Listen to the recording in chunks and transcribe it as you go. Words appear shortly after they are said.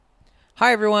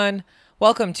Hi, everyone.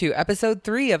 Welcome to episode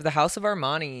 3 of the House of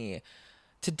Armani.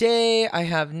 Today, I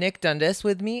have Nic Dundas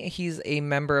with me. He's a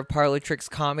member of Parlor Tricks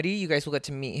Comedy. You guys will get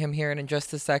to meet him here in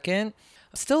just a second.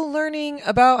 Still learning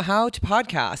about how to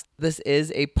podcast. This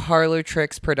is a Parlor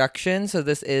Tricks production, so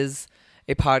this is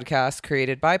a podcast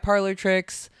created by Parlor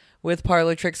Tricks with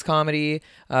Parlor Tricks Comedy.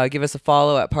 Give us a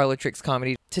follow at Parlor Tricks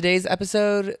Comedy. Today's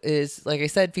episode is, like I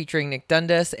said, featuring Nic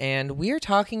Dundas, and we are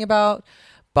talking about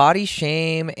body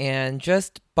shame and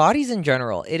just bodies in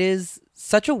general. It is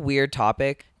such a weird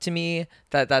topic to me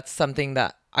that's something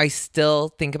that I still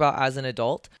think about as an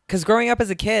adult. Because growing up as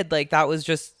a kid, like, that was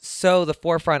just so the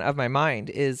forefront of my mind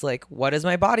is like, what does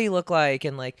my body look like?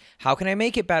 And like, how can I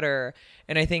make it better?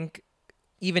 And I think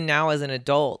even now as an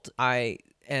adult, I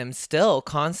am still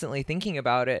constantly thinking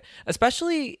about it,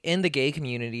 especially in the gay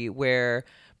community where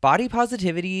body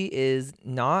positivity is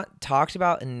not talked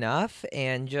about enough,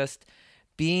 and just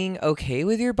being okay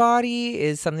with your body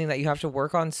is something that you have to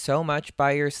work on so much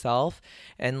by yourself.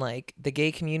 And like, the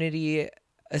gay community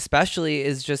especially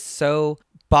is just so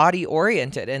body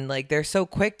oriented, and like, they're so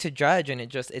quick to judge, and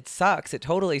it sucks. It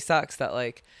totally sucks that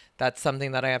like, that's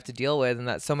something that I have to deal with and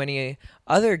that so many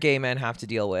other gay men have to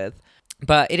deal with.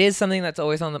 But it is something that's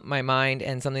always on my mind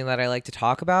and something that I like to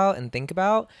talk about and think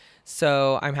about.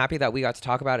 So I'm happy that we got to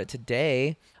talk about it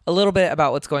today. A little bit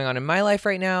about what's going on in my life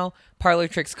right now. Parlor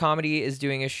Tricks Comedy is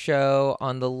doing a show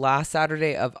on the last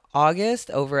Saturday of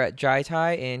August over at Jai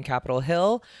Thai in Capitol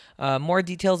Hill. More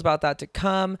details about that to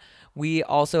come. We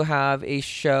also have a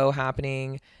show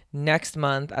happening next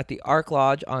month at the Arc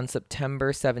Lodge on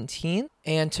September 17th.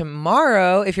 And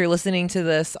tomorrow, if you're listening to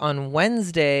this on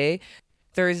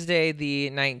Thursday the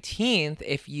 19th,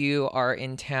 if you are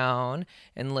in town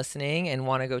and listening and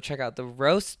want to go check out the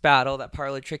roast battle that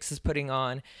Parlor Tricks is putting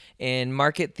on in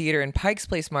Market Theater in Pikes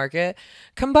Place Market,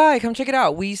 come check it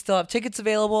out. We still have tickets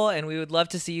available, and we would love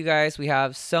to see you guys. We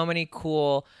have so many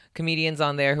cool comedians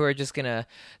on there who are just going to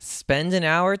spend an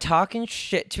hour talking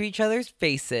shit to each other's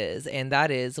faces, and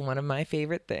that is one of my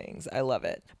favorite things. I love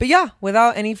it. But yeah,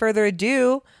 without any further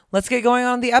ado, let's get going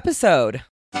on the episode.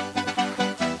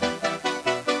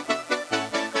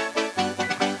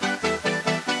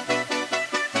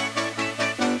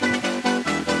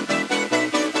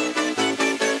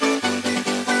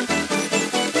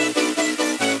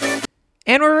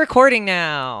 And we're recording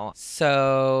now.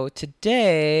 So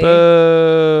today...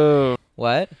 Boo.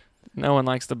 What? No one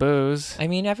likes the boos. I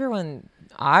mean,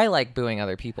 I like booing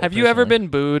other people. Have you ever been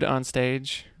booed on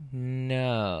stage?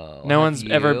 No. No one's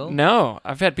ever... No.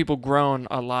 I've had people groan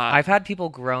a lot. I've had people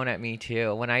groan at me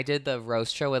too. When I did the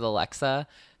roast show with Alexa,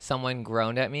 someone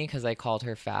groaned at me because I called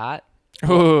her fat.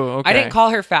 Ooh, okay. I didn't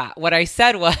call her fat. What I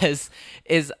said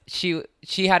is she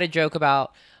had a joke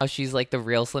about how she's like the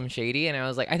real Slim Shady, and I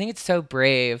was like, I think it's so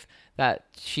brave that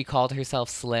she called herself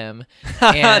slim.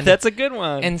 And that's a good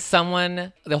one. And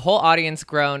the whole audience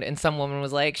groaned, and some woman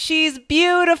was like, she's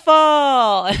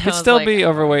beautiful. And you could still be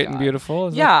overweight and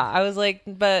beautiful. I was like,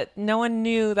 but no one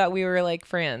knew that we were like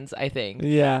friends, I think.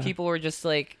 Yeah. People were just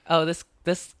like, oh, this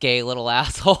gay little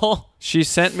asshole. She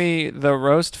sent me the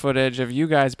roast footage of you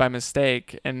guys by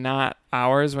mistake and not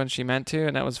ours when she meant to,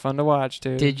 and that was fun to watch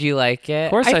too. Did you like it? Of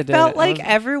course I did. I felt like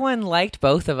everyone liked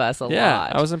both of us a lot.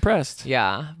 Yeah, I was impressed.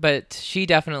 Yeah, but she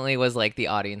definitely was like the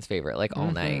audience favorite, like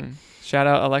all night. Shout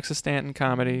out Alexa Stanton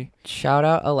Comedy. Shout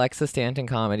out Alexa Stanton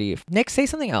Comedy. Nick, say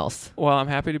something else. Well, I'm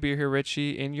happy to be here,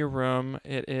 Richie, in your room.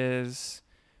 It is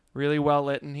really well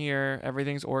lit in here.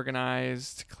 Everything's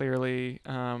organized, clearly.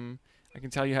 I can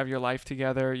tell you have your life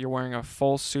together. You're wearing a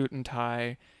full suit and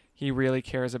tie. He really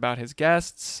cares about his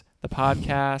guests, the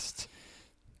podcast,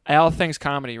 all things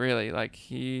comedy, really. Like,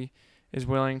 he is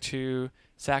willing to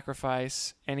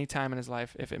sacrifice any time in his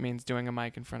life if it means doing a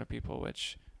mic in front of people,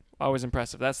 which always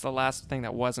impressive. That's the last thing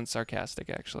that wasn't sarcastic,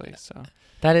 actually. So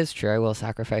that is true. I will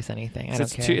sacrifice anything. I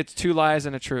don't care. It's 2 lies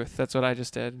and a truth. That's what I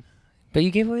just did. But you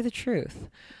gave away the truth.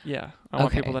 Yeah, I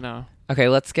want people to know. Okay,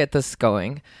 let's get this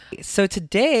going. So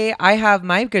today I have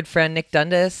my good friend Nic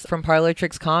Dundas from Parlor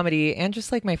Tricks Comedy, and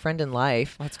just like my friend in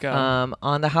life, let's go,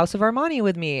 on the House of Armani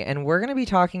with me, and we're going to be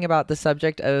talking about the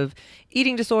subject of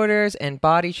eating disorders and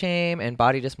body shame and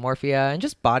body dysmorphia and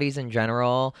just bodies in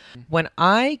general. When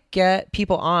I get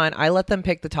people on, I let them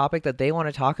pick the topic that they want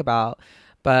to talk about.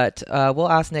 But we'll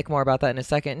ask Nick more about that in a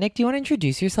second. Nick, do you want to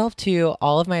introduce yourself to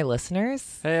all of my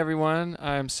listeners? Hey, everyone.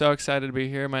 I'm so excited to be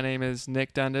here. My name is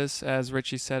Nic Dundas, as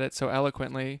Richie said it so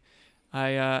eloquently. I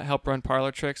help run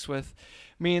Parlor Tricks with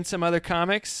me and some other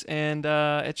comics, and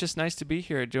it's just nice to be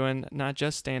here doing not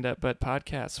just stand-up, but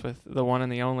podcasts with the one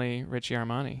and the only Richie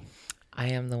Armani. I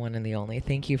am the one and the only.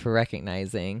 Thank you for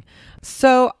recognizing.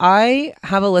 So I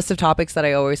have a list of topics that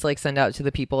I always like send out to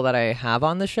the people that I have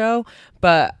on the show,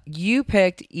 but you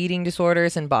picked eating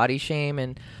disorders and body shame.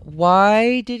 And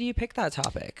why did you pick that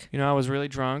topic? You know, I was really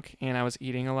drunk and I was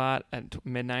eating a lot at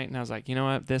midnight, and I was like, you know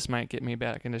what? This might get me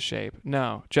back into shape.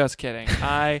 No, just kidding.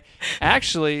 I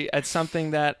actually, it's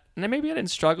something that maybe I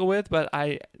didn't struggle with, but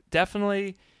I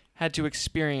definitely had to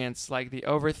experience like the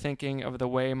overthinking of the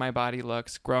way my body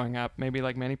looks growing up, maybe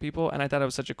like many people. And I thought it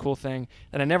was such a cool thing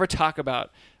that I never talk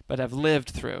about, but I've lived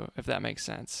through, if that makes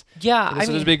sense. Yeah. So this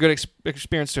would be a good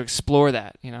experience to explore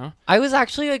that, you know? I was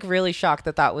actually like really shocked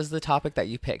that that was the topic that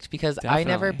you picked, because Definitely. I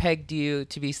never pegged you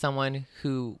to be someone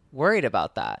who worried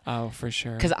about that. Oh, for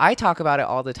sure. Because I talk about it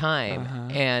all the time.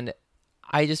 And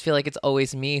I just feel like it's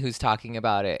always me who's talking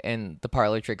about it in the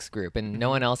Parlor Tricks group, and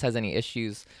no one else has any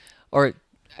issues, or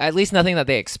at least nothing that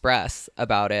they express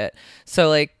about it. So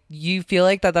like, you feel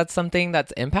like that's something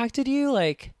that's impacted you?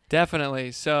 Like,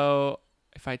 definitely. So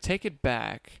if I take it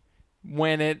back,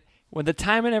 when the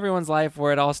time in everyone's life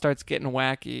where it all starts getting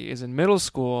wacky is in middle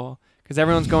school, because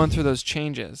everyone's going through those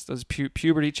changes, those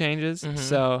puberty changes.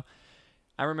 So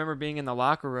I remember being in the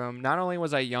locker room. Not only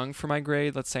was I young for my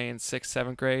grade, let's say in 6th,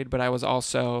 7th grade, but I was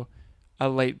also a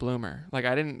late bloomer. Like,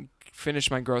 I didn't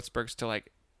finish my growth spurts till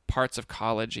like parts of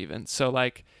college even. So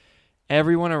like,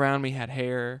 everyone around me had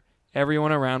hair.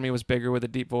 Everyone around me was bigger with a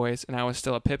deep voice, and I was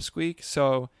still a pipsqueak.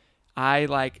 So I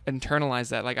like internalized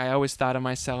that. Like, I always thought of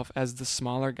myself as the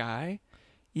smaller guy.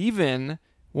 Even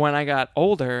when I got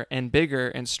older and bigger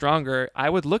and stronger, I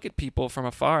would look at people from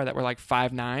afar that were like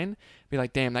 5'9", be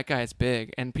like, damn, that guy is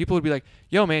big. And people would be like,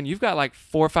 yo, man, you've got like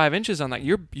 4 or 5 inches on that.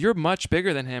 You're much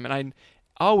bigger than him. And I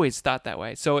always thought that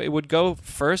way. So it would go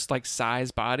first like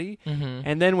size, body.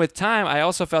 And then with time, I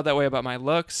also felt that way about my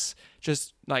looks,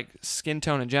 just like skin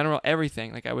tone in general,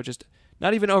 everything. Like, I would just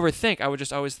not even overthink. I would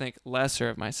just always think lesser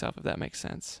of myself, if that makes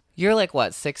sense. you're like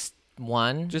what,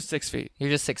 6'1"? Just 6 feet. You're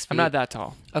just 6 feet. I'm not that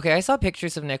tall. Okay, I saw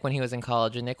pictures of Nick when he was in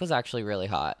college, and Nick was actually really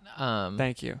hot.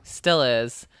 Thank you. Still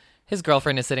is. His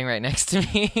girlfriend is sitting right next to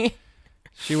me.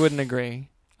 She wouldn't agree.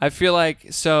 I feel like,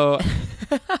 so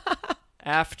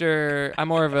after I'm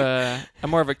more of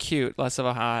a cute, less of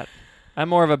a hot. I'm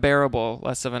more of a bearable,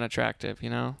 less of an attractive, you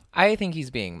know? I think he's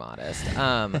being modest.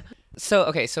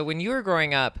 So when you were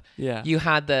growing up, Yeah. you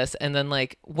had this, and then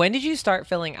like, when did you start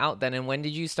filling out then, and when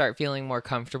did you start feeling more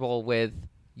comfortable with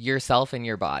yourself and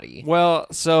your body? Well,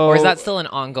 so... Or is that still an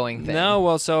ongoing thing? No,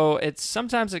 well, so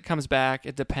sometimes it comes back.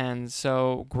 It depends.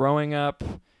 So growing up,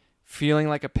 feeling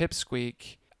like a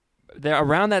pipsqueak,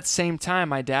 around that same time,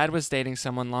 my dad was dating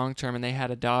someone long-term, and they had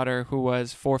a daughter who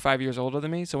was 4 or 5 years older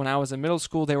than me. So when I was in middle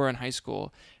school, they were in high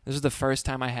school. This was the first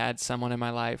time I had someone in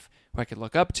my life who I could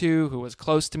look up to, who was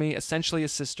close to me, essentially a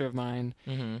sister of mine.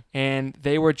 And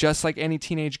they were just like any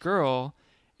teenage girl.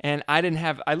 And I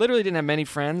literally didn't have many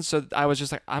friends. So I was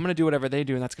just like, I'm going to do whatever they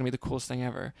do, and that's going to be the coolest thing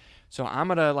ever. So I'm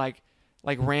going to like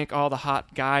rank all the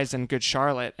hot guys in Good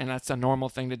Charlotte, and that's a normal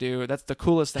thing to do. That's the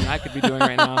coolest thing I could be doing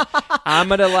right now. I'm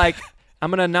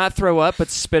gonna not throw up, but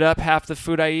spit up half the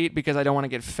food I eat because I don't want to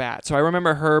get fat. So I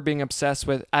remember her being obsessed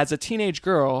with, as a teenage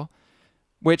girl,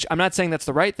 which I'm not saying that's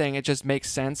the right thing. It just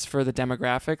makes sense for the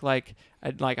demographic, like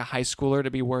a high schooler to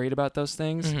be worried about those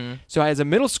things. So as a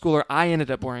middle schooler, I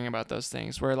ended up worrying about those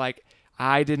things, where like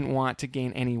I didn't want to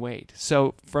gain any weight.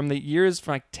 So from the years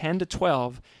from like 10 to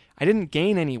 12, I didn't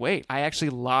gain any weight. I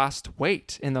actually lost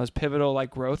weight in those pivotal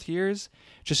like growth years.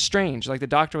 Just strange. Like, the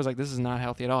doctor was like, this is not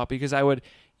healthy at all, because I would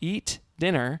eat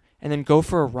dinner and then go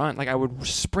for a run. Like, I would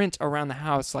sprint around the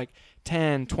house like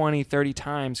 10, 20, 30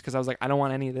 times, because I was like, I don't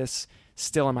want any of this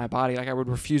still in my body. Like, I would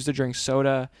refuse to drink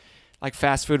soda. Like,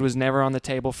 fast food was never on the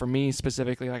table for me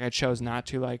specifically. Like, I chose not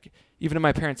to. Like, even if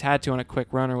my parents had to on a quick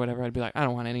run or whatever, I'd be like, I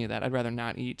don't want any of that. I'd rather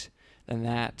not eat than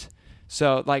that.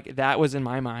 So like, that was in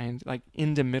my mind, like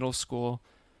into middle school,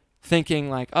 thinking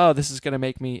like, oh, this is going to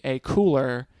make me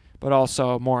cooler, but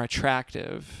also more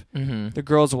attractive. The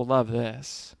girls will love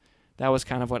this. That was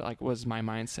kind of what like was my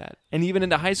mindset. And even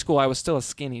into high school, I was still a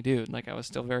skinny dude. Like, I was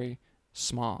still very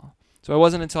small. So it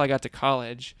wasn't until I got to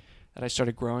college that I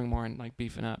started growing more and like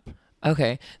beefing up.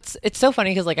 Okay. It's so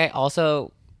funny, because like, I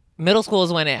also, middle school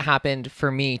is when it happened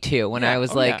for me too. When I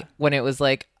was when it was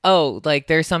like, oh, like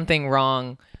there's something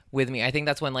wrong with me. I think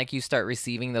that's when like you start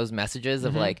receiving those messages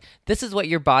of like, this is what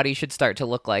your body should start to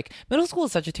look like. Middle school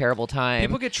is such a terrible time.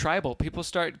 People get tribal. People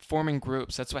start forming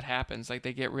groups. That's what happens. Like,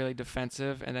 they get really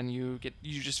defensive, and then you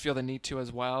just feel the need to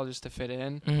as well, just to fit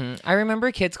in. I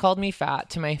remember kids called me fat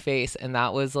to my face, and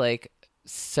that was like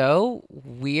so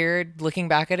weird looking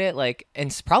back at it, like, and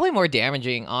it's probably more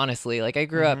damaging, honestly. Like, I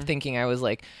grew up thinking I was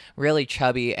like really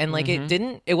chubby, and like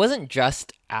it wasn't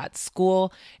just at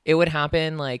school. It would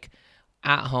happen like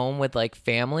at home with like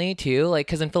family too, like,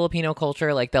 because in Filipino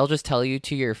culture, like, they'll just tell you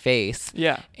to your face.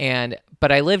 Yeah.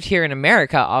 But I lived here in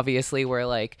America, obviously, where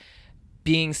like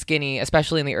being skinny,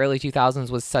 especially in the early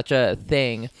 2000s, was such a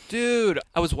thing. Dude,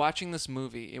 I was watching this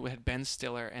movie. It had Ben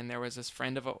Stiller, and there was this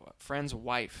friend's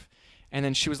wife. And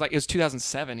then she was like, it was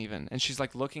 2007 even. And she's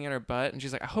like looking at her butt, and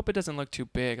she's like, I hope it doesn't look too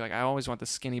big. Like, I always want the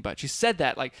skinny butt. She said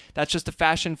that. Like, that's just a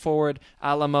fashion forward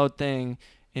a la mode thing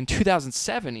in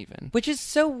 2007 even. Which is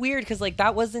so weird, because like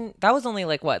that was only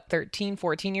like what, 13,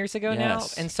 14 years ago now,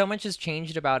 and so much has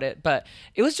changed about it. But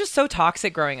it was just so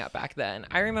toxic growing up back then.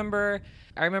 I remember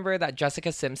that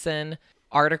Jessica Simpson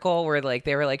article where like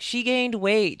they were like, she gained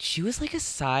weight. She was like a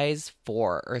size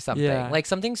 4 or something. Yeah. Like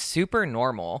something super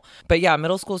normal. But yeah,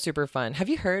 middle school super fun. Have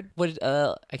you heard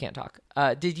I can't talk.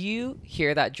 Did you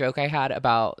hear that joke I had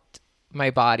about my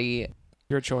body?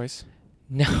 Your choice.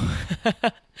 No.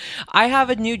 I have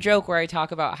a new joke where I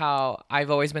talk about how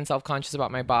I've always been self-conscious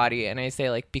about my body, and I say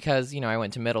like, because I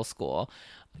went to middle school.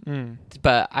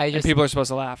 But I just, and people are supposed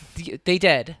to laugh. They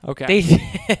did. Okay. They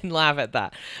did laugh at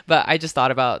that. But I just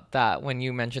thought about that when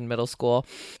you mentioned middle school.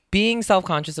 Being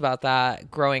self-conscious about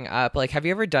that growing up, like, have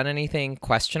you ever done anything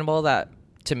questionable that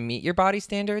to meet your body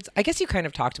standards? I guess you kind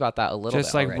of talked about that a little bit.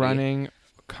 Just like already. running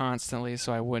constantly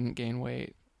so I wouldn't gain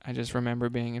weight. I just remember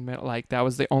being in middle, like, that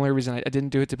was the only reason. I didn't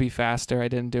do it to be faster. I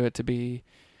didn't do it to be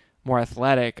more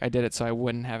athletic. I did it so I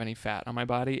wouldn't have any fat on my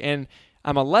body. And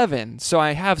I'm 11, so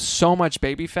I have so much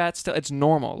baby fat still. It's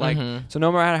normal. Like, so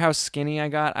no matter how skinny I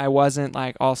got, I wasn't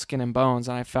like all skin and bones,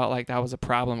 and I felt like that was a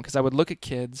problem, because I would look at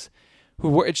kids who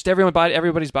were, it's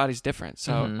everybody's body's different.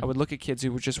 So I would look at kids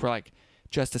who were like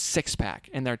just a 6-pack,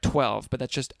 and they're 12, but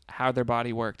that's just how their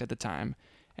body worked at the time.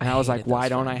 And I was like, why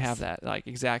don't I have that? Like,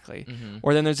 exactly.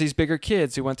 Or then there's these bigger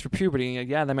kids who went through puberty, and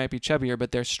yeah, they might be chubbier,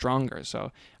 but they're stronger.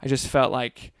 So I just felt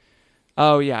like,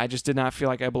 oh yeah, I just did not feel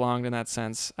like I belonged in that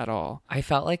sense at all. I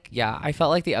felt like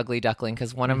the ugly duckling,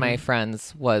 because one of my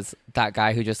friends was that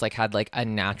guy who just like had like a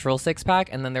natural 6-pack,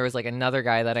 and then there was like another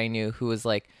guy that I knew who was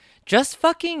like just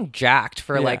fucking jacked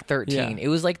for like 13. It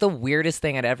was like the weirdest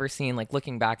thing I'd ever seen, like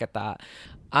looking back at that.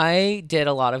 I did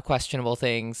a lot of questionable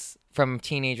things from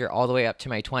teenager all the way up to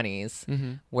my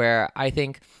 20s, where I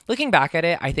think, looking back at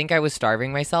it, I think I was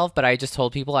starving myself, but I just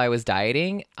told people I was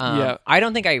dieting. I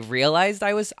don't think I didn't realize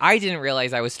I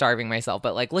was starving myself,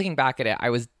 but like looking back at it, I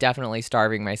was definitely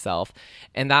starving myself.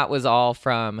 And that was all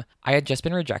from, I had just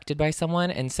been rejected by someone.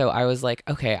 And so I was like,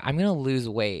 okay, I'm going to lose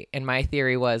weight. And my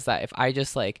theory was that if I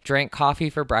just like drank coffee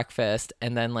for breakfast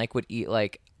and then like would eat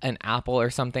like an apple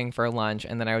or something for lunch,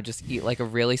 and then I would just eat like a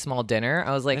really small dinner,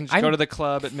 I was like, and just go to the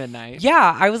club at midnight.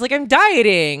 Yeah, I was like, I'm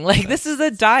dieting. Like, this is a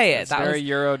diet. That's very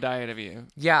Euro diet of you.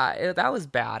 Yeah, that was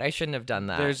bad. I shouldn't have done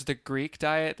that. There's the Greek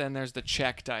diet, then there's the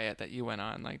Czech diet that you went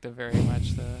on, like the very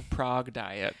much the Prague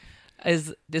diet.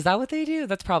 Is that what they do?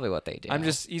 That's probably what they do. I'm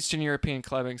just Eastern European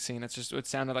clubbing scene. It's just, it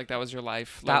sounded like that was your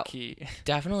life, low key.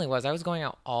 Definitely was. I was going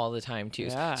out all the time too.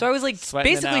 Yeah. So I was like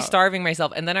Sweating basically starving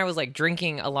myself, and then I was like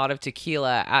drinking a lot of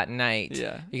tequila at night.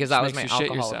 Yeah. Because that was my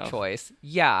alcohol of choice.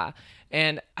 Yeah.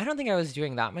 And I don't think I was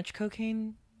doing that much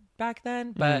cocaine back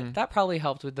then, but that probably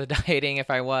helped with the dieting if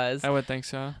I was. I would think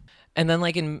so. And then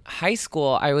like in high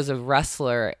school, I was a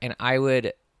wrestler, and I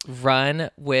would run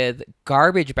with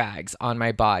garbage bags on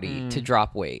my body to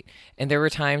drop weight. And there were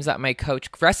times that my coach,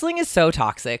 wrestling is so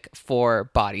toxic for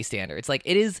body standards. Like,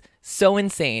 it is so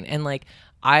insane. And like,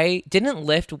 I didn't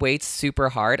lift weights super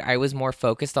hard. I was more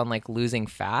focused on like losing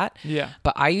fat. Yeah.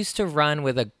 But I used to run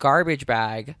with a garbage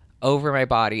bag over my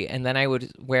body, and then I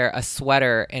would wear a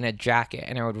sweater and a jacket,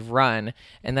 and I would run.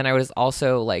 And then I was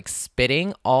also like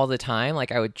spitting all the time.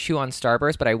 Like, I would chew on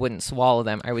Starburst, but I wouldn't swallow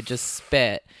them. I would just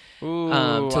spit. Ooh,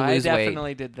 to lose I weight.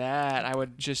 definitely did that. I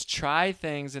would just try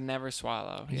things and never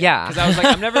swallow. Yeah. Because I was like,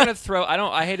 I'm never going to throw.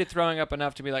 I hated throwing up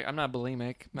enough to be like, I'm not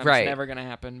bulimic. That's never going to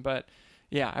happen. But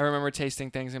yeah, I remember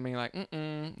tasting things and being like,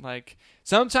 like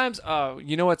sometimes,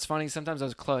 you know what's funny? Sometimes I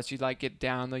was close. You'd like get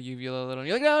down the uvula a little. And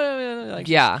you're like, no. Like,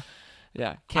 yeah.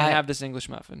 Yeah. Can't have this English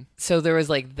muffin. So there was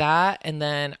like that. And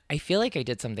then I feel like I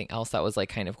did something else that was like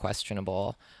kind of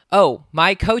questionable. Oh,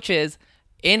 my coaches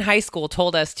in high school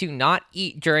told us to not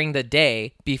eat during the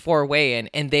day before weigh-in,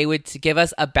 and they would give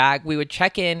us a bag. We would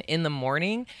check in the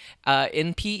morning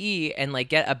in PE and like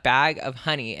get a bag of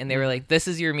honey, and they were like, this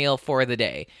is your meal for the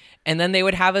day. And then they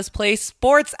would have us play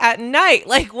sports at night.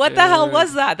 Like, what the hell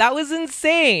was that? That was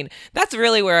insane. That's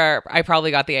really where I probably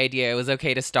got the idea it was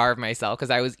okay to starve myself, because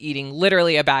I was eating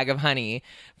literally a bag of honey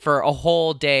for a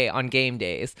whole day on game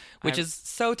days, which is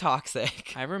so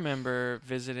toxic. I remember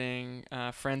visiting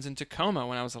friends in Tacoma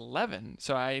when I was 11.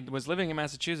 So I was living in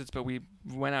Massachusetts, but we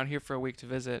went out here for a week to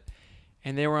visit.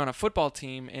 And they were on a football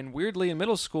team. And weirdly, in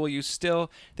middle school,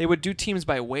 they would do teams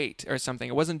by weight or something.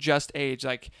 It wasn't just age.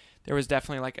 Like there was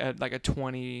definitely like a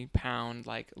 20-pound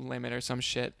like limit or some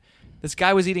shit. This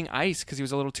guy was eating ice because he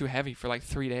was a little too heavy for like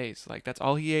 3 days. Like that's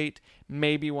all he ate,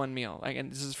 maybe one meal. Like,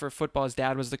 and this is for football. His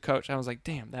dad was the coach. I was like,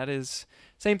 damn, that is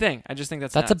same thing. I just think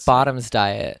that's nuts. A bottoms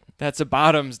diet. That's a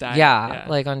bottoms diet. Yeah,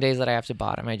 like on days that I have to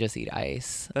bottom, I just eat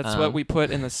ice. That's what we put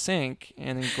in the sink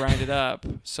and then grind it up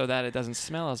so that it doesn't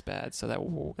smell as bad.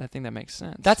 So I think that makes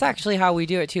sense. That's actually how we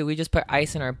do it too. We just put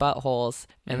ice in our buttholes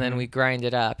and then we grind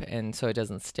it up, and so it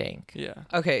doesn't stink. Yeah.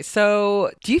 Okay, so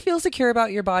do you feel secure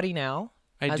about your body now?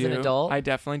 As an adult? I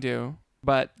definitely do.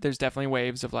 But there's definitely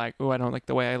waves of like, oh, I don't like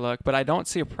the way I look. But I don't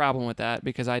see a problem with that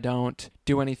because I don't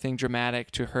do anything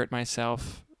dramatic to hurt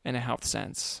myself in a health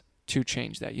sense to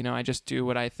change that. You know, I just do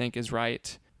what I think is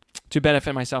right to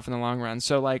benefit myself in the long run.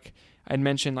 So like I'd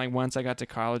mentioned, like once I got to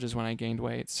college is when I gained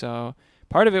weight. So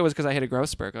part of it was because I hit a growth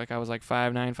spurt. Like I was like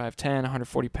 5'9", 5'10",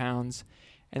 140 pounds.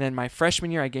 And then my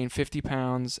freshman year, I gained 50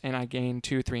 pounds and I gained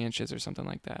 2-3 inches or something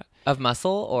like that. Of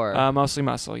muscle or? Mostly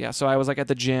muscle, yeah. So I was like at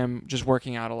the gym just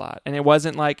working out a lot. And it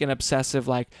wasn't like an obsessive,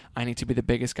 like, I need to be the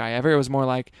biggest guy ever. It was more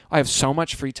like, I have so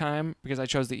much free time because I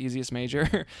chose the easiest major.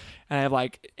 And I have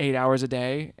like 8 hours a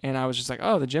day. And I was just like,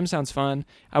 oh, the gym sounds fun.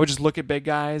 I would just look at big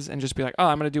guys and just be like, oh,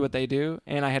 I'm going to do what they do.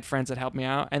 And I had friends that helped me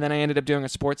out. And then I ended up doing a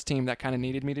sports team that kind of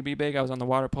needed me to be big. I was on the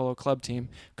water polo club team,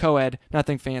 co-ed,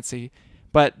 nothing fancy.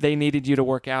 But they needed you to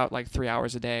work out like 3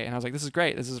 hours a day. And I was like, this is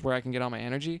great. This is where I can get all my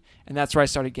energy. And that's where I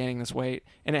started gaining this weight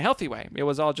in a healthy way. It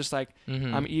was all just like,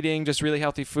 I'm eating just really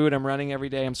healthy food. I'm running every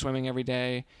day. I'm swimming every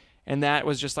day. And that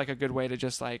was just like a good way to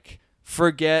just like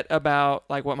forget about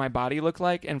like what my body looked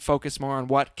like and focus more on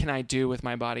what can I do with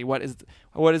my body? What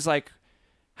is like,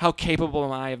 how capable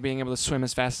am I of being able to swim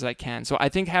as fast as I can? So I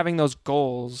think having those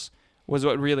goals was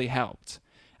what really helped,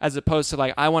 as opposed to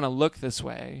like, I want to look this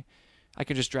way. I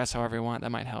can just dress however I want. That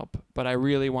might help. But I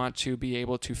really want to be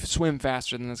able to swim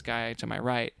faster than this guy to my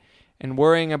right. And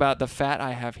worrying about the fat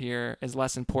I have here is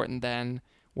less important than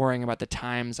worrying about the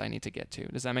times I need to get to.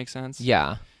 Does that make sense?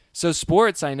 Yeah. So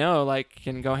sports, I know, like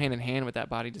can go hand in hand with that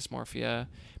body dysmorphia.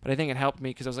 But I think it helped me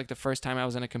because it was like the first time I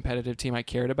was in a competitive team I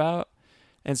cared about.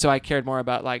 And so I cared more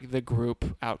about like the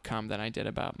group outcome than I did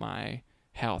about my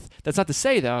health. That's not to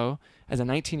say, though, as a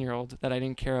 19-year-old that I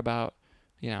didn't care about,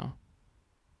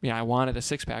 I wanted a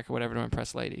six-pack or whatever to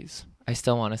impress ladies. I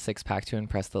still want a six-pack to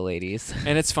impress the ladies.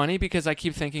 And it's funny because I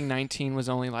keep thinking 19 was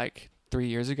only like 3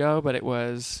 years ago, but it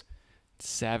was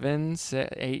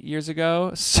 8 years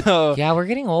ago. So yeah, we're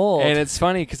getting old. And it's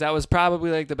funny because that was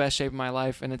probably like the best shape of my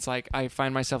life. And it's like I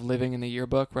find myself living in the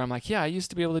yearbook where I'm like, yeah, I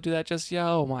used to be able to do that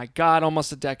oh my God,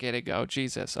 almost a decade ago.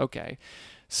 Jesus. Okay.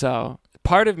 So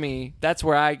part of me, that's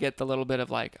where I get the little bit of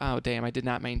like, oh, damn, I did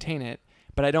not maintain it.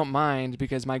 But I don't mind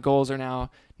because my goals are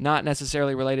now not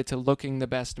necessarily related to looking the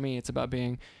best me. It's about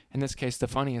being, in this case, the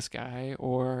funniest guy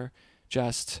or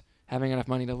just having enough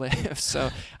money to live. So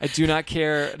I do not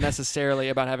care necessarily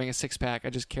about having a six-pack. I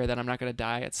just care that I'm not going to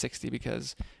die at 60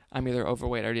 because I'm either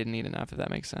overweight or didn't eat enough, if that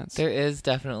makes sense. There is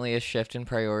definitely a shift in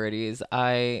priorities.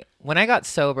 When I got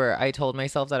sober, I told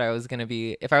myself that if I was going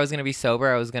to be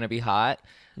sober, I was going to be hot.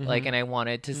 And I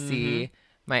wanted to see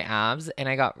my abs, and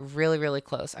I got really, really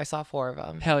close. I saw 4 of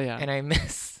them. Hell yeah. And I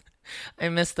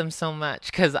miss them so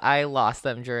much because I lost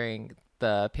them during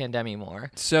the pandemic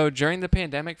more. So during the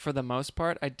pandemic, for the most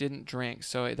part, I didn't drink.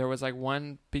 So there was like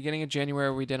one beginning of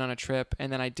January we did on a trip,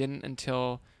 and then I didn't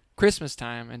until Christmas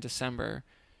time in December.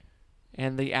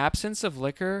 And the absence of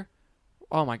liquor,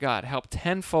 oh my God, helped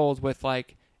tenfold with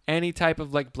like any type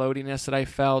of like bloatiness that I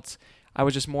felt. I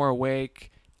was just more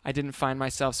awake. I didn't find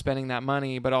myself spending that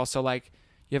money, but also like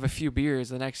you have a few beers,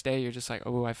 the next day you're just like,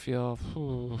 oh, I feel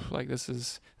like this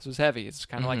was heavy. It's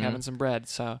kind of like having some bread.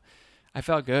 So I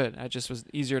felt good. I just was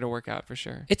easier to work out for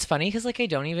sure. It's funny because like I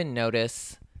don't even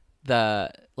notice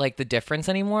the difference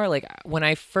anymore. Like when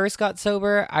I first got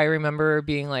sober, I remember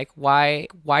being like, why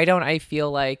don't I feel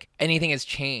like anything has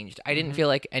changed? I didn't feel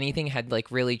like anything had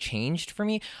like really changed for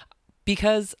me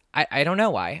because I don't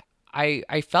know why.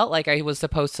 I felt like I was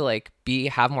supposed to like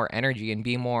have more energy and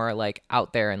be more like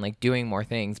out there and like doing more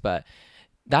things, but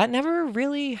that never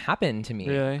really happened to me.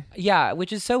 Really? Yeah,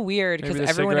 which is so weird because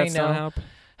everyone I know.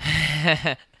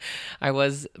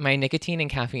 My nicotine and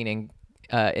caffeine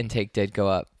intake did go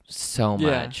up so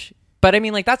much. But I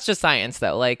mean, like, that's just science,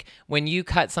 though. Like, when you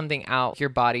cut something out, your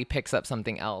body picks up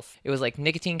something else. It was like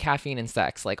nicotine, caffeine, and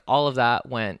sex. Like, all of that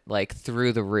went like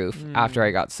through the roof after I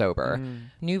got sober.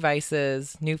 New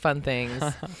vices, new fun things.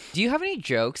 Do you have any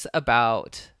jokes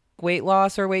about weight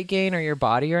loss or weight gain or your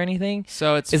body or anything?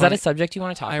 So it's Is that a subject you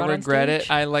want to talk about? I regret on it.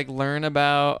 stage? I like learn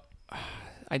about.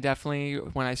 I definitely,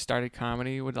 when I started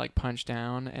comedy, would like punch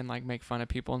down and like make fun of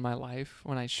people in my life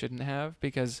when I shouldn't have,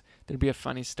 because there'd be a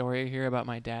funny story here about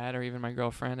my dad or even my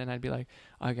girlfriend, and I'd be like,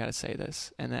 oh, I gotta say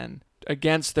this, and then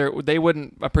they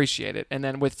wouldn't appreciate it, and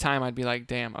then with time I'd be like,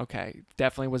 damn, okay,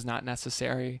 definitely was not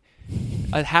necessary.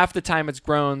 Half the time it's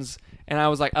groans, and I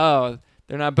was like, oh,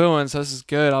 they're not booing, so this is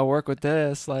good. I'll work with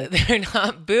this. Like They're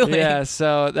not booing. Yeah,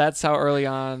 so that's how early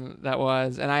on that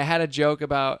was, and I had a joke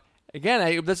about.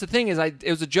 Again, that's the thing is, it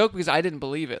was a joke because I didn't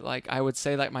believe it. Like, I would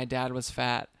say like my dad was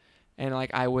fat, and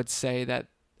like I would say that,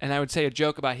 and I would say a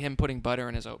joke about him putting butter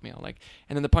in his oatmeal, like,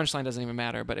 and then the punchline doesn't even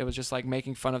matter, but it was just like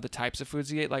making fun of the types of foods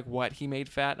he ate, like what he made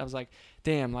fat. And I was like,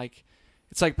 damn, like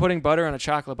it's like putting butter on a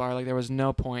chocolate bar. Like there was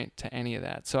no point to any of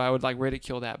that. So I would like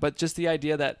ridicule that. But just the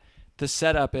idea that the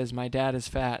setup is my dad is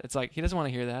fat. It's like he doesn't want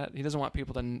to hear that. He doesn't want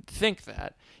people to think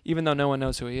that, even though no one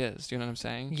knows who he is. Do you know what I'm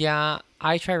saying? Yeah,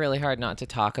 I try really hard not to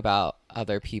talk about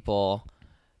other people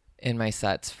in my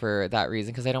sets for that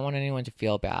reason, because I don't want anyone to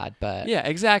feel bad. But yeah,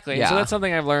 exactly. Yeah. So that's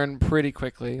something I've learned pretty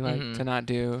quickly, like to not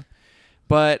do.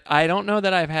 But I don't know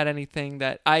that I've had anything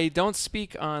that I don't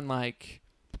speak on like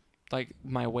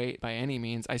my weight by any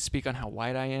means. I speak on how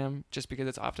white I am, just because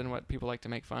it's often what people like to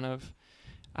make fun of.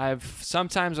 I've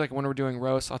sometimes, like when we're doing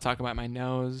roasts, I'll talk about my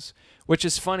nose, which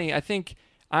is funny. I think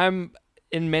I'm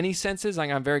in many senses,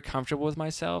 like I'm very comfortable with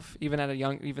myself, even though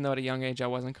at a young age I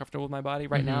wasn't comfortable with my body.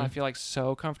 Right now I feel like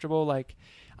so comfortable. Like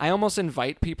I almost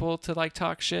invite people to like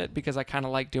talk shit because I kind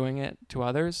of like doing it to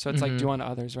others. So it's like do unto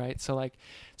others, right? So like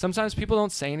sometimes people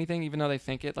don't say anything even though they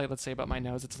think it. Like let's say about my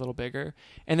nose, it's a little bigger.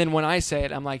 And then when I say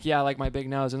it, I'm like, yeah, I like my big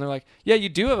nose. And they're like, yeah, you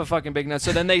do have a fucking big nose.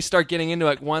 So then they start getting into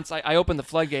it. Once I open the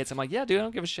floodgates, I'm like, yeah, dude, I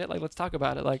don't give a shit. Like let's talk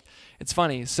about it. Like it's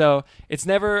funny. So it's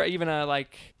never even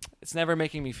it's never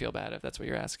making me feel bad, if that's what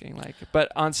you're asking. Like,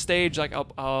 but on stage, like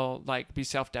I'll like be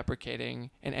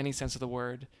self-deprecating in any sense of the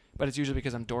word. But it's usually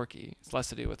because I'm dorky. It's less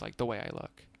to do with like the way I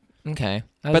look. Okay.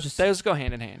 But those go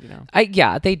hand in hand, you know?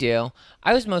 Yeah, they do.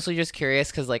 I was mostly just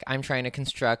curious because like I'm trying to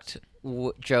construct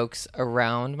jokes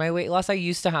around my weight loss. I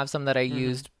used to have some that I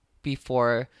used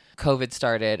before COVID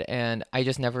started, and I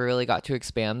just never really got to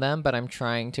expand them, but I'm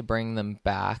trying to bring them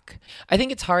back. I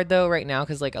think it's hard though right now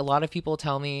because like a lot of people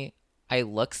tell me I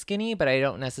look skinny, but I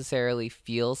don't necessarily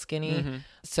feel skinny.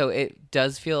 So it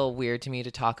does feel weird to me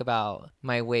to talk about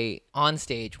my weight on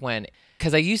stage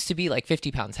because I used to be like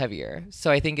 50 pounds heavier. So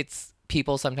I think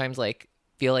people sometimes like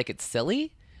feel like it's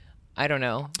silly. I don't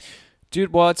know.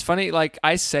 Dude, well, it's funny. Like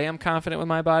I say I'm confident with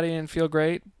my body and feel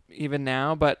great even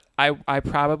now, but I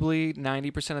probably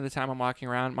 90% of the time I'm walking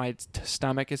around, my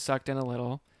stomach is sucked in a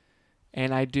little.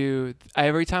 And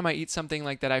every time I eat something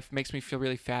like that makes me feel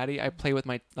really fatty, I play with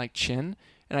my like chin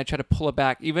and I try to pull it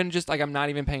back, even just like I'm not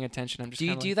even paying attention. I'm just. Do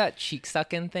you do that cheek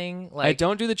sucking thing? Like I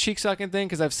don't do the cheek sucking thing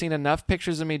because I've seen enough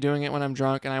pictures of me doing it when I'm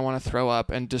drunk and I want to throw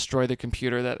up and destroy the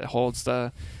computer that holds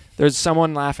the. There's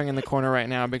someone laughing in the corner right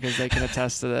now because they can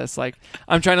attest to this. Like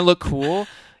I'm trying to look cool.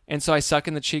 And so I suck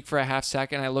in the cheek for a half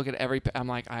second. I look at I'm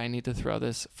like, I need to throw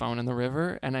this phone in the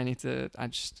river, and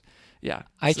yeah.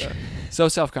 So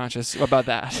self-conscious about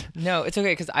that. No, it's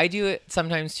okay because I do it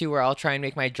sometimes too where I'll try and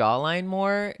make my jawline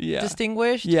more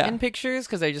distinguished in pictures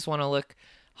because I just want to look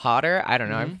hotter. I don't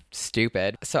know. I'm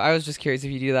stupid. So I was just curious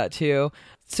if you do that too.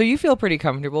 So you feel pretty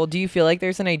comfortable. Do you feel like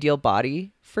there's an ideal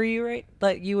body for you, right?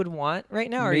 That you would want right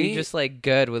now? Or are you just like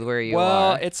good with where you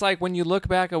are? Well, it's like when you look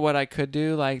back at what I could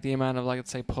do, like the amount of like, let's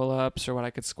say pull-ups or what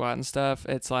I could squat and stuff,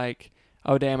 it's like,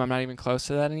 oh damn, I'm not even close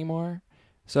to that anymore.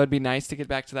 So it'd be nice to get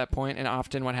back to that point. And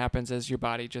often what happens is your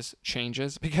body just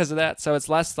changes because of that. So it's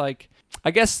less like,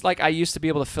 I guess like I used to be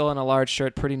able to fill in a large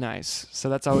shirt pretty nice. So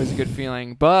that's always a good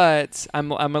feeling. But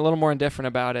I'm a little more indifferent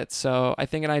about it. So I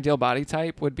think an ideal body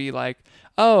type would be like,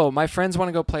 oh, my friends want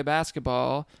to go play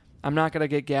basketball. I'm not going to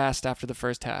get gassed after the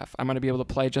first half. I'm going to be able to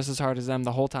play just as hard as them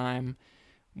the whole time.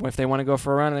 If they want to go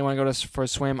for a run and they want to go for a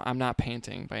swim, I'm not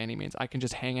painting by any means. I can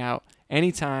just hang out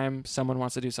anytime someone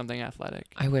wants to do something athletic.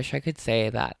 I wish I could say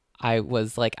that I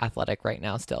was like athletic right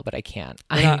now still, but I can't.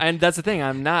 And that's the thing.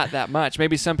 I'm not that much.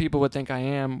 Maybe some people would think I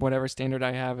am. Whatever standard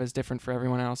I have is different for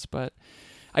everyone else. But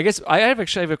I guess I have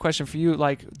a question for you.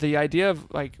 Like the idea of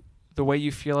like the way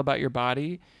you feel about your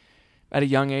body at a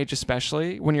young age,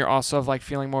 especially when you're also like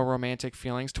feeling more romantic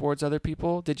feelings towards other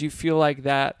people. Did you feel like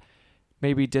that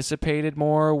maybe dissipated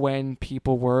more when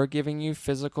people were giving you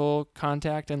physical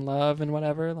contact and love and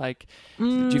whatever? Like,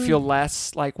 do you feel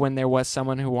less like when there was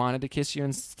someone who wanted to kiss you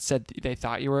and said they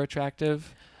thought you were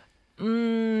attractive?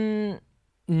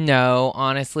 No,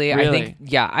 honestly. Really?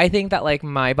 I think that like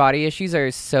my body issues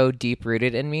are so deep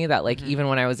rooted in me that like Mhm. even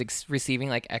when I was receiving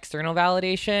like external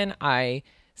validation, I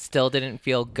still didn't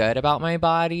feel good about my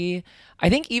body. I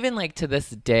think even like to this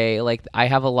day, like I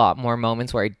have a lot more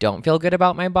moments where I don't feel good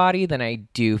about my body than I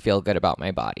do feel good about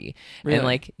my body. Really? And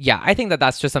like, yeah, I think that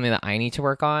that's just something that I need to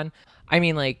work on. I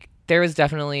mean, like there was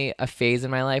definitely a phase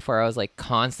in my life where I was like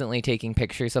constantly taking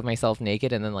pictures of myself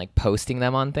naked and then like posting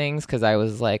them on things because I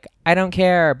was like, I don't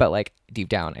care, but like deep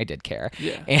down I did care.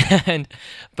 Yeah. And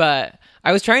but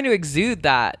I was trying to exude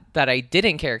that I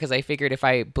didn't care because I figured if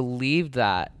I believed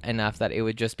that enough that it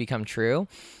would just become true.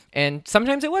 And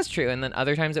sometimes it was true and then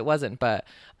other times it wasn't. But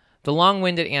the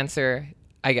long-winded answer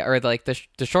I get, or like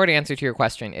the short answer to your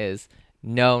question is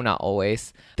no, not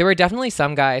always. There were definitely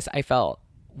some guys I felt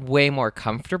way more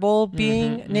comfortable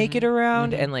being naked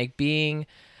around and like being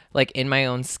like in my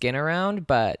own skin around,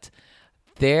 but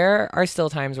there are still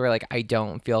times where like I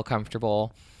don't feel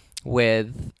comfortable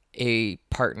with a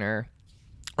partner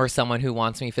or someone who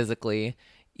wants me physically,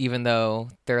 even though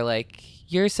they're like,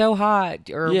 you're so hot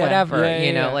or whatever,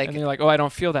 you know, like, and you're like, oh, I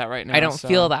don't feel that right now. I don't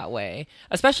feel that way,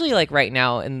 especially like right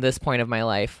now in this point of my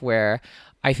life where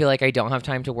I feel like I don't have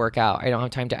time to work out. I don't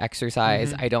have time to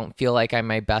exercise. I don't feel like I'm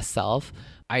my best self.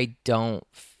 I don't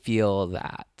feel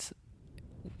that,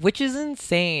 which is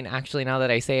insane actually now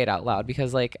that I say it out loud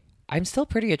because like I'm still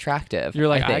pretty attractive. You're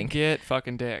like, I I think. get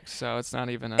fucking dicks, so it's not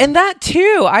even And that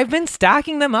too. I've been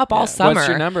stacking them up all summer. What's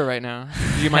your number right now?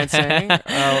 Do you mind saying?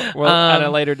 Well, at a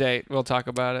later date, we'll talk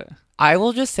about it. I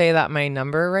will just say that my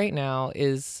number right now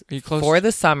is Are you close? for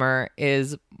the summer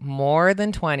is more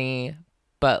than 20,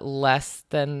 but less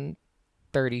than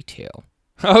 32.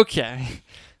 Okay.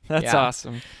 That's Yeah.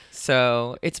 awesome.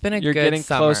 So it's been You're good getting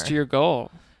summer. close to your goal,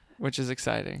 which is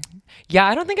exciting. Yeah,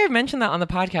 I don't think I've mentioned that on the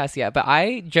podcast yet, but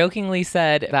I jokingly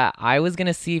said that I was going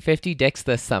to see 50 dicks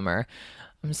this summer.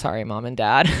 I'm sorry, Mom and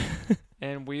Dad.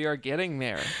 And we are getting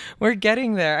there. We're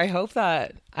getting there. I hope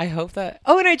that.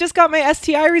 Oh, and I just got my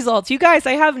STI results. You guys,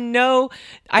 I have no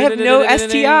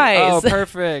STIs. Oh,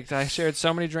 perfect. I shared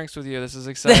so many drinks with you. This is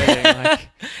exciting. Like,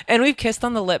 and we've kissed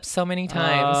on the lips so many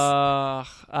times.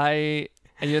 I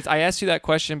asked you that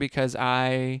question because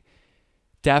I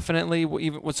definitely,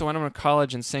 even so when I'm in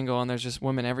college and single and there's just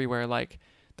women everywhere, like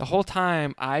the whole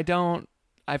time I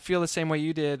feel the same way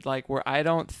you did, like where I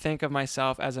don't think of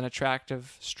myself as an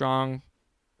attractive, strong,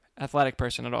 athletic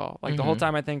person at all. Like the whole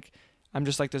time I think I'm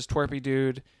just like this twerpy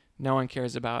dude no one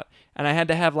cares about. And I had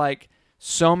to have like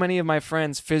so many of my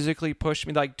friends physically push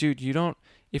me like, dude,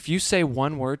 if you say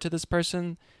one word to this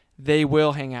person, they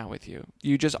will hang out with you.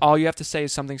 All you have to say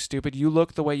is something stupid. You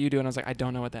look the way you do. And I was like, I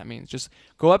don't know what that means. Just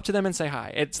go up to them and say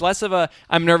hi. It's less of a,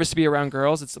 I'm nervous to be around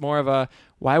girls. It's more of a,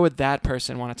 why would that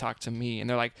person want to talk to me? And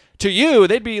they're like, to you,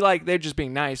 they'd be like, they're just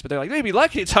being nice, but they're like, they'd be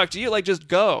lucky to talk to you. Like, just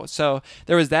go. So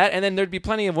there was that. And then there'd be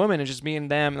plenty of women and just me and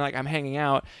them. And like, I'm hanging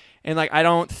out. And like, I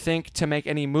don't think to make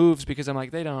any moves because I'm like,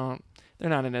 they're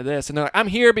not into this. And they're like, I'm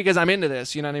here because I'm into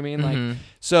this. You know what I mean? Like,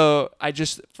 so I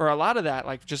just, for a lot of that,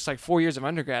 like just like 4 years of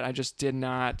undergrad, I just did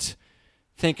not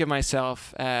think of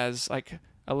myself as like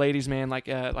a ladies' man,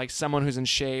 like someone who's in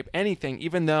shape, anything,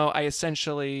 even though I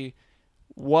essentially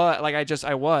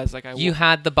You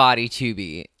had the body to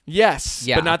be. Yes,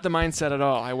 yeah. But not the mindset at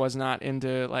all. I was not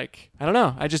into like, I don't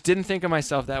know. I just didn't think of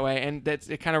myself that way. And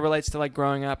it kind of relates to like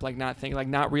growing up, like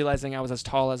not realizing I was as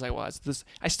tall as I was.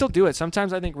 I still do it.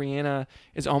 Sometimes I think Rihanna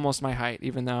is almost my height,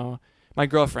 even though my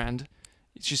girlfriend,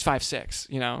 she's 5'6",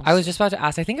 you know? I was just about to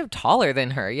ask, I think I'm taller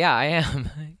than her. Yeah, I am.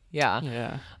 Yeah.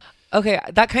 Yeah. Okay,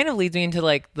 that kind of leads me into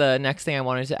like the next thing I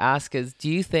wanted to ask is, do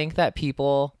you think that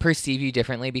people perceive you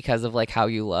differently because of like how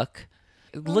you look?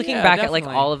 Looking back definitely. at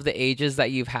like all of the ages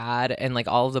that you've had and like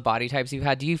all of the body types you've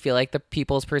had, do you feel like the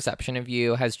people's perception of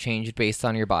you has changed based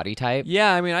on your body type?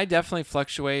 Yeah, I mean, I definitely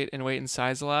fluctuate in weight and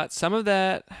size a lot. Some of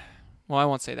that, well, I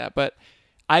won't say that, but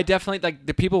I definitely, like,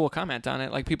 the people will comment on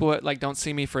it. Like, people like don't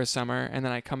see me for a summer, and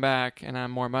then I come back and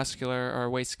I'm more muscular or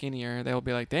way skinnier. They'll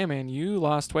be like, damn, man, you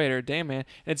lost weight, or damn, man.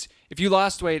 If you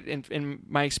lost weight, in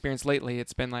my experience lately,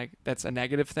 it's been like, that's a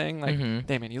negative thing. Like,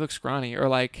 damn, man, you look scrawny. Or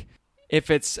like, if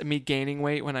it's me gaining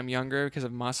weight when I'm younger because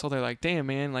of muscle, they're like, damn,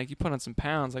 man, like, you put on some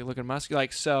pounds, like, looking muscular.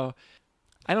 Like, so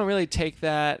I don't really take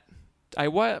that.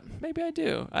 Maybe I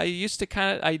do. I used to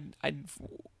kind of,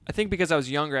 I think because I was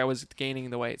younger, I was gaining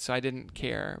the weight, so I didn't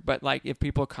care. But like, if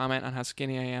people comment on how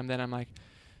skinny I am, then I'm like,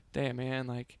 damn, man,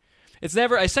 like,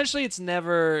 it's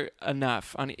never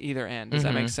enough on either end. Does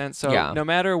that make sense? So no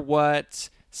matter what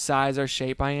size or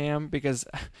shape I am, because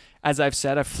as I've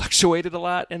said, I've fluctuated a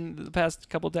lot in the past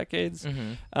couple decades.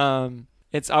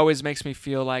 It's always makes me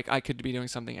feel like I could be doing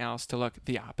something else to look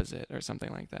the opposite or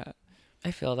something like that.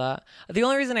 I feel that. The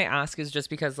only reason I ask is just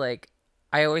because like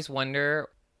I always wonder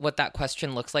what that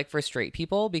question looks like for straight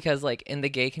people, because like in the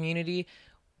gay community,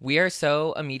 we are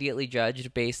so immediately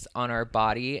judged based on our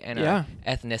body and our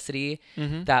ethnicity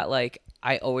that like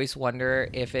I always wonder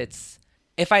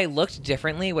if I looked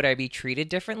differently, would I be treated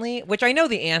differently? Which I know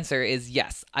the answer is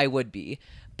yes, I would be.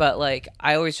 But like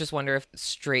I always just wonder if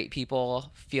straight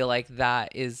people feel like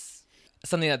that is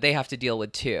something that they have to deal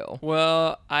with too.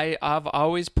 Well, I've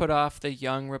always put off the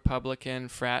young Republican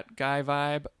frat guy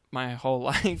vibe my whole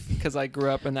life because I grew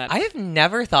up in that. I have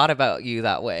never thought about you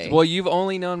that way. Well, you've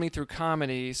only known me through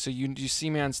comedy, so you see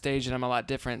me on stage and I'm a lot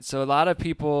different. So a lot of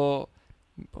people,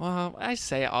 well, I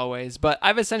say always, but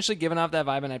I've essentially given off that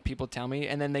vibe and had people tell me,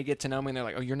 and then they get to know me and they're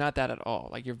like, oh, you're not that at all.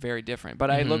 Like, you're very different.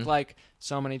 But I look like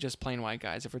so many just plain white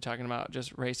guys if we're talking about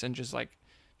just race and just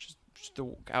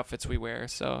the outfits we wear.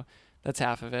 So that's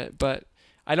half of it. But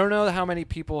I don't know how many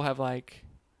people have like,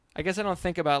 I guess I don't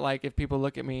think about like if people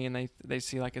look at me and they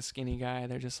see like a skinny guy,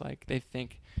 they're just like, they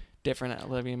think different at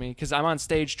living me because I'm on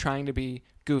stage trying to be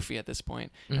goofy at this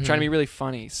point. I'm trying to be really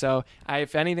funny. So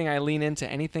if anything, I lean into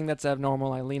anything that's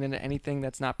abnormal. I lean into anything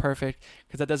that's not perfect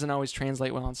because that doesn't always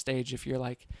translate well on stage. If you're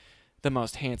like the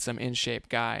most handsome, in shape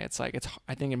guy, it's like,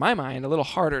 I think in my mind, a little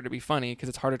harder to be funny because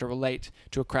it's harder to relate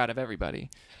to a crowd of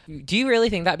everybody. Do you really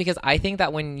think that? Because I think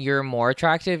that when you're more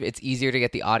attractive, it's easier to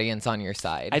get the audience on your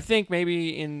side. I think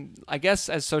maybe I guess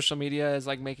as social media is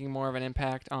like making more of an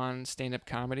impact on stand-up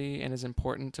comedy and is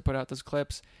important to put out those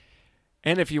clips.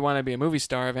 And if you want to be a movie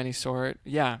star of any sort,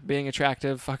 yeah, being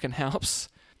attractive fucking helps.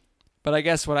 But I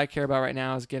guess what I care about right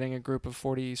now is getting a group of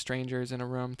 40 strangers in a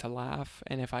room to laugh.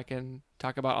 And if I can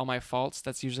talk about all my faults,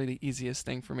 that's usually the easiest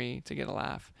thing for me to get a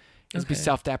laugh. Is be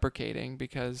self-deprecating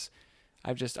because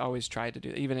I've just always tried to do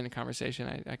that. Even in a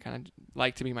conversation, I kind of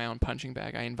like to be my own punching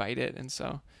bag. I invite it. And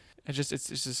so it's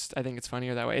just I think it's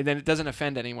funnier that way. And then it doesn't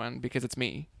offend anyone because it's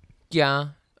me. Yeah.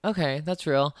 Okay. That's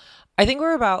real. I think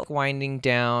we're about winding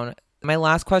down. My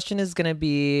last question is going to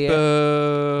be...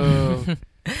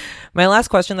 My last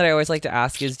question that I always like to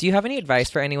ask is, do you have any advice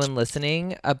for anyone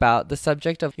listening about the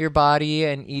subject of your body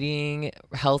and eating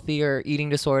healthy or eating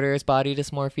disorders, body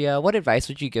dysmorphia? What advice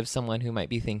would you give someone who might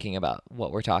be thinking about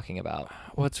what we're talking about?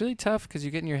 Well, it's really tough because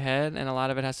you get in your head and a lot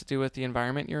of it has to do with the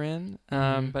environment you're in.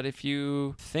 But if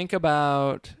you think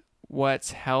about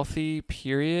what's healthy,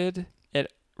 period,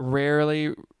 it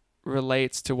rarely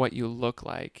relates to what you look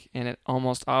like. And it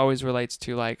almost always relates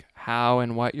to like how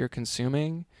and what you're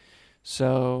consuming.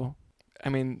 So, I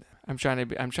mean, I'm trying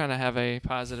to have a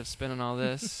positive spin on all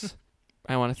this.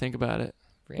 I want to think about it.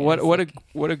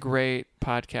 What a great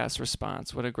podcast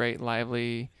response. What a great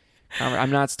lively. I'm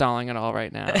not stalling at all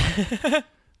right now.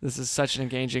 This is such an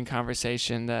engaging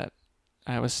conversation that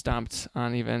I was stumped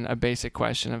on even a basic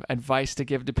question of advice to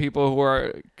give to people who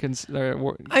are.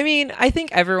 I mean, I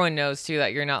think everyone knows too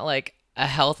that you're not like a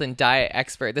health and diet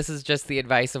expert. This is just the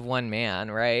advice of one man,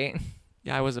 right?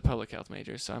 Yeah, I was a public health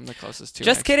major, so I'm the closest to.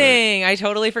 Just kidding. I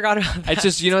totally forgot about that. It's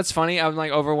just, it's funny. I'm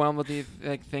like overwhelmed with the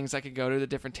like things I could go to, the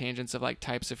different tangents of like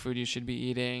types of food you should be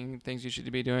eating, things you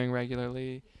should be doing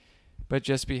regularly. But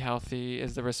just be healthy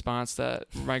is the response that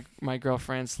my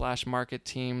girlfriend / market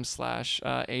team /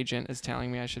 agent is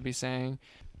telling me I should be saying.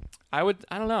 I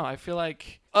don't know. I feel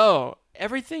like,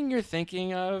 everything you're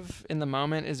thinking of in the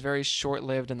moment is very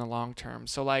short-lived in the long term.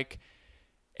 So like,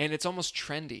 and it's almost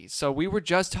trendy. So we were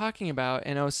just talking about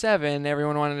in 2007,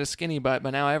 everyone wanted a skinny butt,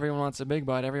 but now everyone wants a big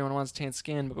butt. Everyone wants tan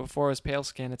skin, but before it was pale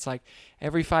skin. It's like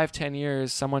every 5-10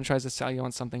 years, someone tries to sell you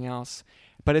on something else,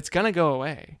 but it's going to go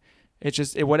away. It's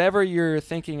just whatever you're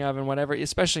thinking of and whatever,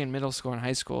 especially in middle school and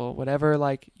high school, whatever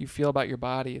like you feel about your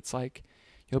body, it's like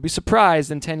you'll be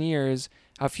surprised in 10 years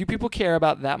how few people care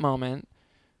about that moment,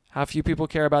 how few people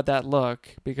care about that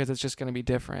look, because it's just going to be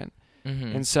different.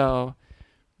 And so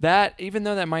that, even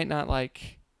though that might not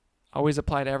like always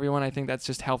apply to everyone, I think that's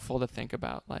just helpful to think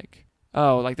about. Like,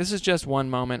 this is just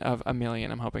one moment of a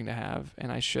million I'm hoping to have,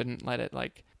 and I shouldn't let it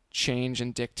like change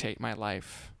and dictate my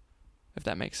life, if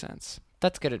that makes sense.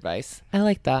 That's good advice. I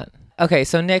like that. Okay,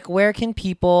 so Nic, where can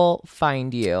people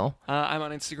find you? I'm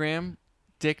on Instagram,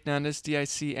 Nic Dundas,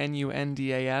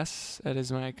 DICNUNDAS. That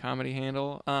is my comedy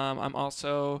handle. I'm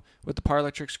also with the Parlor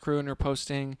Tricks crew, and we're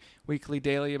posting weekly,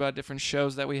 daily about different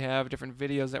shows that we have, different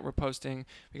videos that we're posting.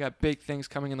 We got big things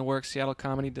coming in the works. Seattle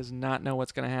comedy does not know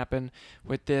what's going to happen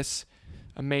with this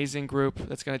amazing group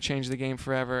that's going to change the game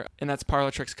forever. And that's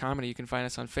Parlor Tricks Comedy. You can find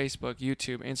us on Facebook,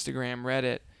 YouTube, Instagram,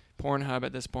 Reddit, Pornhub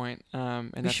at this point.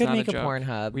 And We that's should not make a a joke.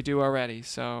 Pornhub. We do already.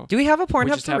 So Do we have a we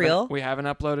Pornhub just for real? we haven't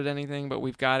uploaded anything, but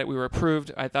we've got it. We were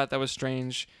approved. I thought that was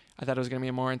strange. I thought it was going to be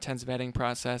a more intense vetting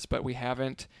process, but we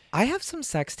haven't. I have some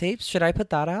sex tapes. Should I put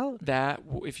that out? That,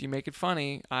 if you make it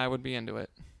funny, I would be into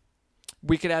it.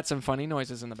 We could add some funny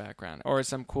noises in the background or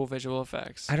some cool visual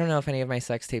effects. I don't know if any of my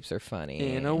sex tapes are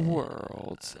funny. In a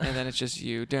world. And then it's just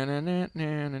you.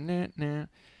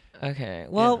 Okay.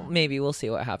 Well, Yeah. maybe we'll see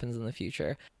what happens in the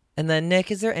future. And then,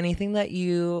 Nick, is there anything that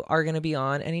you are going to be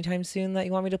on anytime soon that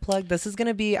you want me to plug? This is going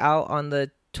to be out on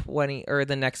the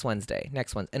the next Wednesday.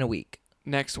 Next one in a week.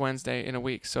 Next Wednesday in a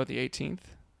week. So the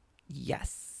 18th.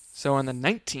 Yes. So on the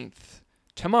 19th,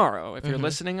 tomorrow, if you're Mhm.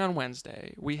 listening on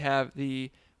Wednesday, we have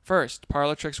the first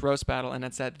Parlor Tricks Roast Battle, and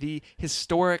it's at the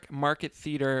historic Market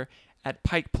Theater at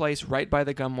Pike Place, right by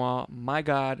the gum wall. My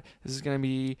God, this is going to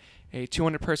be a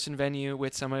 200-person venue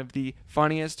with some of the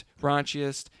funniest,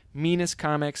 raunchiest, meanest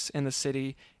comics in the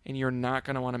city, and you're not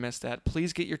going to want to miss that.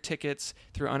 Please get your tickets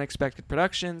through Unexpected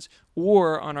Productions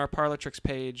or on our Parlor Tricks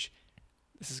page.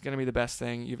 This is going to be the best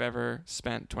thing you've ever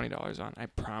spent $20 on. I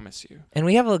promise you. And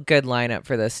we have a good lineup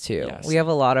for this, too. Yes. We have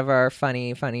a lot of our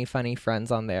funny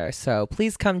friends on there. So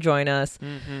please come join us.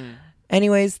 Mm-hmm.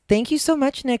 Anyways, thank you so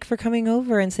much, Nick, for coming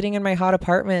over and sitting in my hot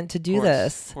apartment to do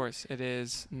this. Of course, it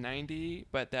is 90,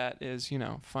 but that is,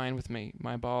 fine with me.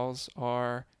 My balls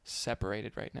are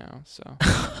separated right now, so.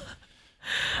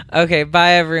 Okay,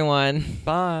 bye, everyone.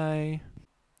 Bye.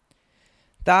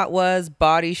 That was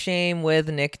Body Shame with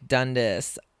Nic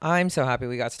Dundas. I'm so happy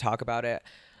we got to talk about it.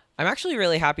 I'm actually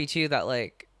really happy, too, that,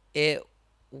 it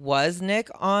was Nick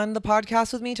on the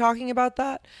podcast with me talking about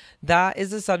that. That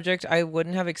is a subject I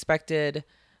wouldn't have expected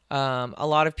a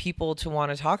lot of people to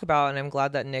want to talk about, and I'm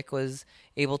glad that Nick was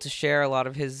able to share a lot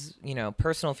of his,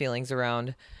 personal feelings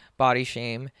around body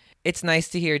shame. It's nice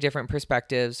to hear different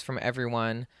perspectives from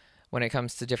everyone when it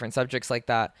comes to different subjects like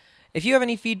that. If you have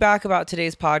any feedback about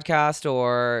today's podcast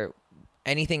or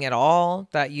anything at all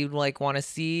that you'd want to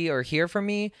see or hear from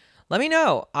me, let me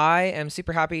know. I am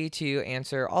super happy to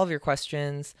answer all of your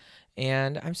questions,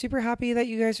 and I'm super happy that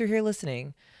you guys are here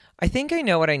listening. I think I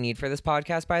know what I need for this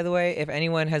podcast, by the way. If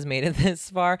anyone has made it this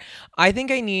far, I think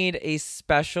I need a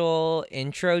special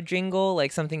intro jingle,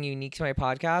 like something unique to my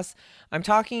podcast. I'm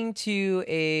talking to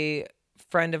a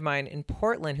friend of mine in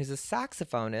Portland who's a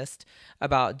saxophonist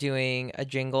about doing a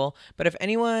jingle. But if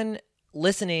anyone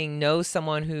listening knows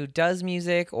someone who does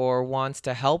music or wants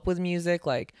to help with music,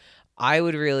 I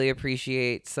would really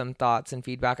appreciate some thoughts and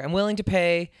feedback. I'm willing to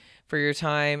pay for your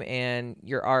time and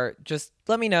your art. Just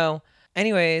let me know.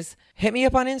 Anyways, hit me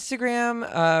up on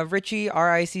Instagram, Richie,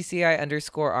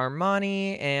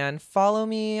 RICCI_Armani, and follow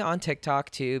me on TikTok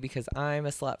too, because I'm a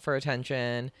slut for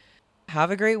attention.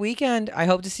 Have a great weekend. I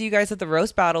hope to see you guys at the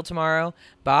roast battle tomorrow.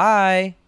 Bye.